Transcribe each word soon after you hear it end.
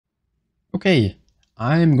Okay,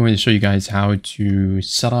 I'm going to show you guys how to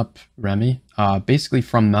set up Remi basically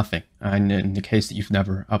from nothing. In the case that you've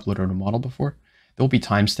never uploaded a model before, there will be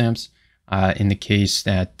timestamps in the case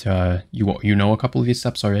that you know a couple of these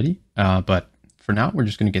steps already. But for now, we're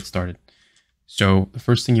just going to get started. So the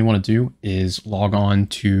first thing you want to do is log on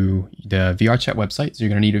to the VRChat website. So you're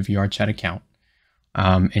going to need a VRChat account.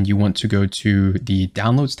 And you want to go to the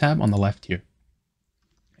Downloads tab on the left here.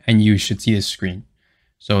 And you should see this screen.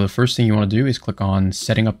 So the first thing you want to do is click on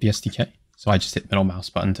Setting up the SDK. So I just hit middle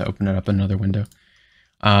mouse button to open it up in another window.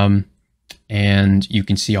 And you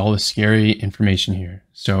can see all the scary information here.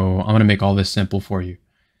 So I'm going to make all this simple for you.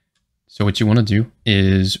 So what you want to do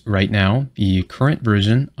is right now, the current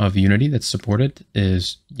version of Unity that's supported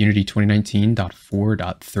is Unity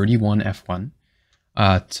 2019.4.31F1.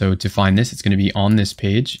 So to find this, it's going to be on this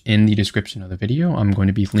page in the description of the video. I'm going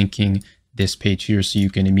to be linking this page here so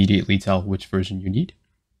you can immediately tell which version you need.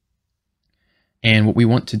 And what we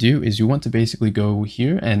want to do is we want to basically go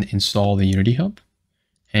here and install the Unity Hub.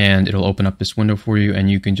 And it'll open up this window for you and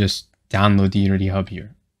you can just download the Unity Hub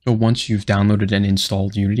here. So once you've downloaded and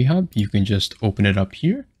installed Unity Hub, you can just open it up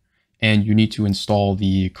here and you need to install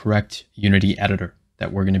the correct Unity editor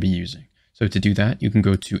that we're going to be using. So to do that, you can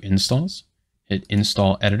go to Installs, hit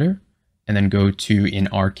Install Editor, and then go to, in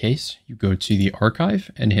our case, you go to the archive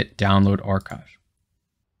and hit Download Archive.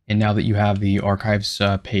 And now that you have the archives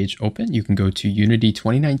page open, you can go to Unity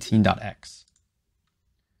 2019.x.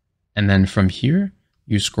 And then from here,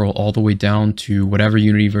 you scroll all the way down to whatever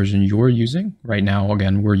Unity version you're using. Right now,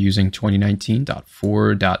 again, we're using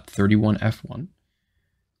 2019.4.31F1.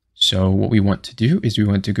 So what we want to do is we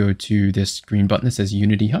want to go to this green button that says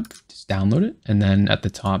Unity Hub, just download it. And then at the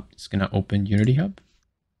top, it's going to open Unity Hub.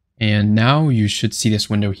 And now you should see this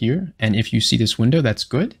window here. And if you see this window, that's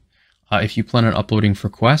good. If you plan on uploading for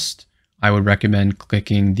Quest, I would recommend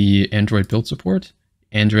clicking the Android build support,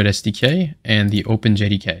 Android SDK, and the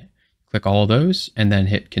OpenJDK. Click all of those and then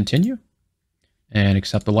hit continue and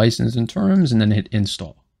accept the license and terms and then hit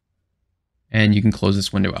install. And you can close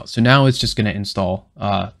this window out. So now it's just going to install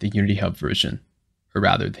the Unity Hub version, or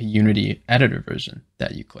rather the Unity editor version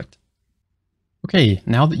that you clicked. Okay,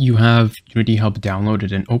 now that you have Unity Hub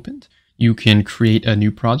downloaded and opened, you can create a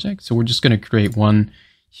new project. So we're just going to create one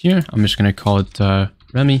here. I'm just going to call it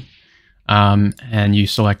Remi. And you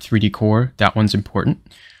select 3D Core. That one's important.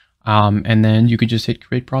 And then you could just hit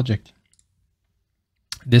Create Project.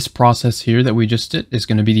 This process here that we just did is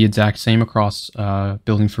going to be the exact same across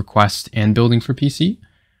building for Quest and building for PC.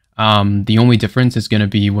 The only difference is going to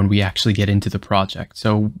be when we actually get into the project.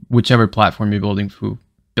 So whichever platform you're building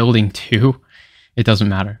to, it doesn't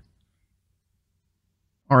matter.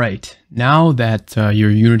 All right, now that your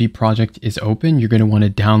Unity project is open, you're going to want to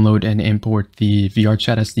download and import the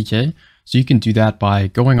VRChat SDK. So you can do that by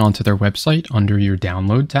going onto their website under your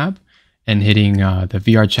download tab and hitting the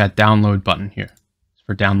VRChat download button here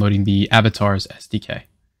for downloading the Avatars SDK.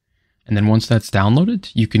 And then once that's downloaded,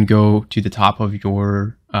 you can go to the top of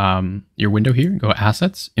your window here, go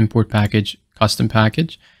Assets, Import Package, Custom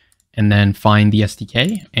Package, and then find the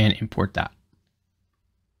SDK and import that.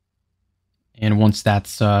 And once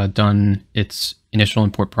that's done its initial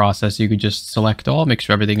import process, you could just select all, make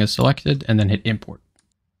sure everything is selected, and then hit import.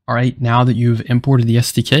 All right, now that you've imported the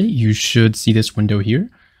SDK, you should see this window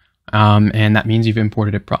here. And that means you've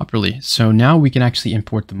imported it properly. So now we can actually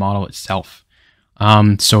import the model itself.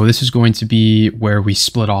 So this is going to be where we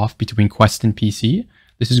split off between Quest and PC.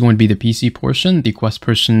 This is going to be the PC portion. The Quest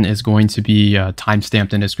portion is going to be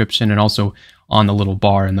timestamped in the description and also on the little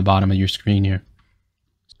bar in the bottom of your screen here.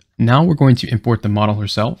 Now we're going to import the model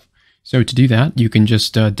herself. So to do that, you can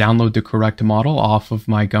just download the correct model off of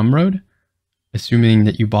My Gumroad, assuming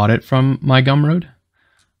that you bought it from My Gumroad.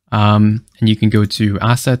 And you can go to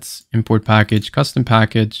Assets, Import Package, Custom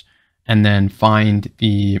Package, and then find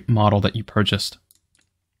the model that you purchased.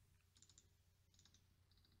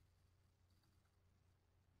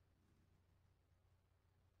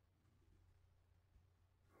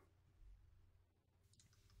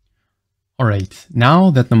 All right, now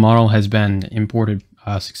that the model has been imported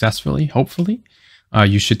successfully, hopefully,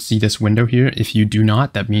 you should see this window here. If you do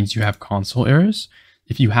not, that means you have console errors.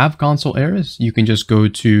 If you have console errors, you can just go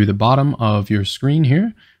to the bottom of your screen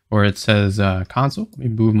here, where it says console. Let me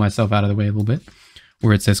move myself out of the way a little bit,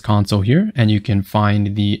 where it says console here, and you can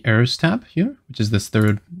find the errors tab here, which is this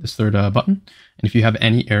third button. And if you have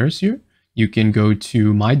any errors here, you can go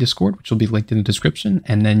to my Discord, which will be linked in the description,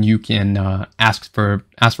 and then you can ask for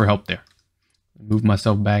help there. Move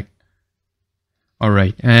myself back. All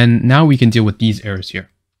right, and now we can deal with these errors here.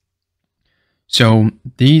 So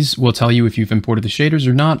these will tell you if you've imported the shaders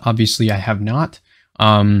or not. Obviously, I have not.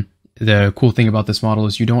 the cool thing about this model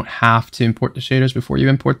is you don't have to import the shaders before you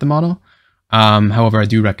import the model. However, I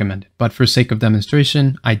do recommend it, but for sake of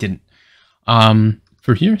demonstration, I didn't.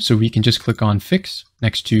 For here, so we can just click on Fix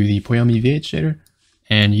next to the Poyomi V8 shader,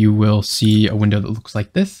 and you will see a window that looks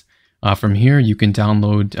like this. From here, you can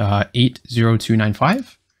download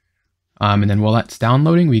 80295. And then while that's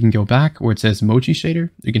downloading, we can go back where it says Mochi shader.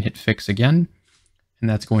 You can hit Fix again, and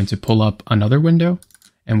that's going to pull up another window,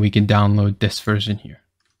 and we can download this version here.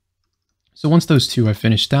 So once those two are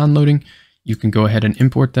finished downloading, you can go ahead and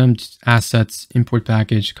import them, just assets, import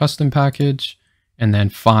package, custom package, and then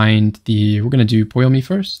find we're going to do Poyomi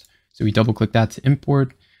first. So we double click that to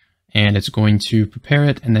import, and it's going to prepare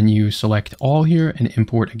it. And then you select all here and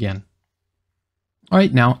import again. All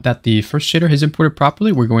right, now that the first shader has imported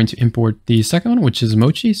properly, we're going to import the second one, which is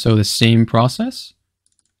Mochi. So the same process,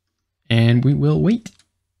 and we will wait.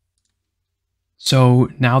 So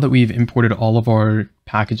now that we've imported all of our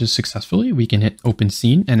packages successfully, we can hit open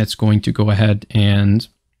scene, and it's going to go ahead and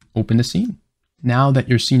open the scene. Now that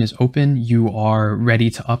your scene is open, you are ready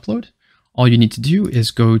to upload. All you need to do is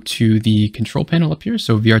go to the control panel up here.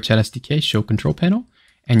 So VRChat SDK, show control panel,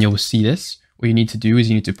 and you'll see this. What you need to do is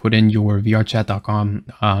you need to put in your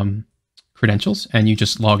VRChat.com credentials, and you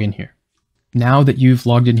just log in here. Now that you've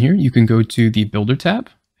logged in here, you can go to the Builder tab,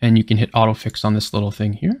 and you can hit Auto Fix on this little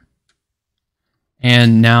thing here.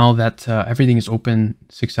 And now that everything is open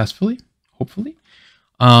successfully, hopefully,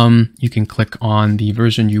 you can click on the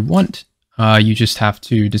version you want. You just have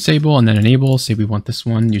to disable and then enable. Say we want this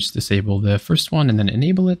one, you just disable the first one and then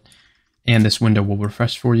enable it. And this window will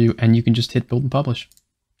refresh for you, and you can just hit build and publish.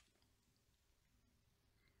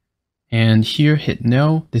 And here, hit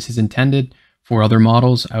no. This is intended for other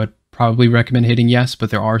models. I would probably recommend hitting yes,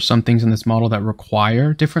 but there are some things in this model that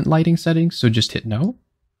require different lighting settings. So just hit no.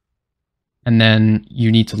 And then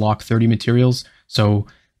you need to lock 30 materials. So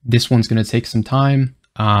this one's going to take some time.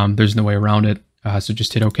 There's no way around it. So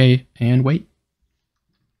just hit OK and wait.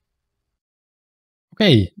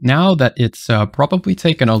 Okay, now that it's probably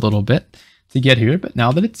taken a little bit to get here, but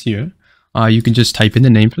now that it's here, you can just type in the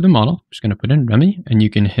name for the model. I'm just going to put in Remi, and you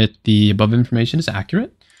can hit the above information is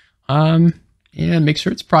accurate. And make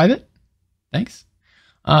sure it's private. Thanks.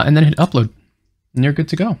 And then hit upload, and you're good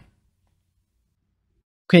to go.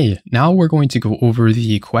 Okay, now we're going to go over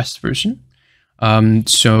the Quest version.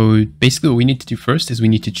 So basically what we need to do first is we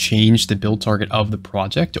need to change the build target of the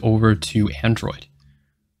project over to Android.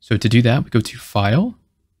 So to do that, we go to File,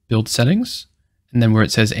 Build Settings, and then where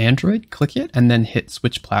it says Android, click it, and then hit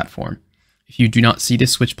Switch Platform. If you do not see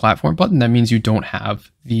this Switch Platform button, that means you don't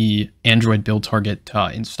have the Android build target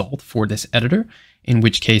installed for this editor, in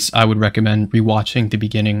which case I would recommend rewatching the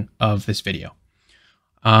beginning of this video.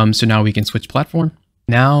 So now we can switch platform.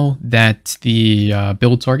 Now that the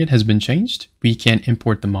build target has been changed, we can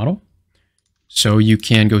import the model. So you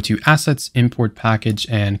can go to Assets, Import Package,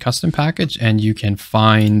 and Custom Package, and you can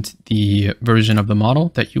find the version of the model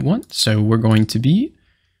that you want. So we're going to be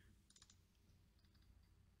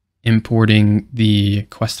importing the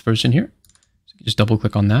Quest version here. So you just double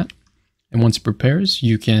click on that. And once it prepares,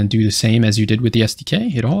 you can do the same as you did with the SDK,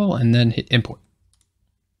 hit all, and then hit import.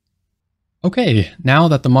 Okay, now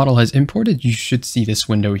that the model has imported, you should see this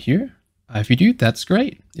window here. If you do, that's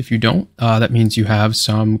great. If you don't, that means you have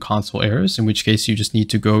some console errors, in which case you just need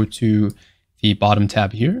to go to the bottom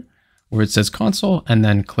tab here where it says console, and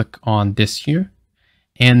then click on this here.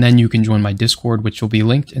 And then you can join my Discord, which will be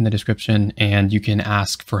linked in the description, and you can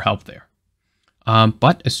ask for help there.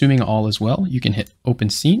 But assuming all is well, you can hit open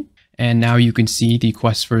scene, and now you can see the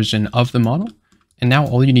Quest version of the model. And now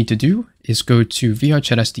all you need to do is go to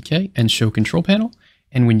VRChat SDK and show control panel.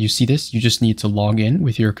 And when you see this, you just need to log in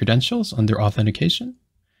with your credentials under authentication.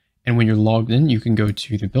 And when you're logged in, you can go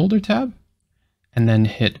to the Builder tab and then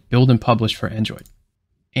hit Build and Publish for Android.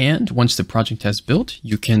 And once the project has built,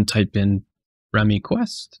 you can type in Remi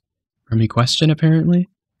Quest, Remi Question apparently,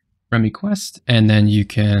 Remi Quest, and then you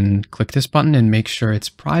can click this button and make sure it's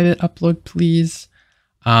private upload, please,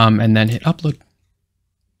 and then hit upload.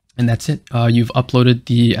 And that's it. You've uploaded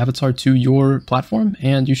the avatar to your platform,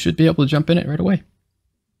 and you should be able to jump in it right away.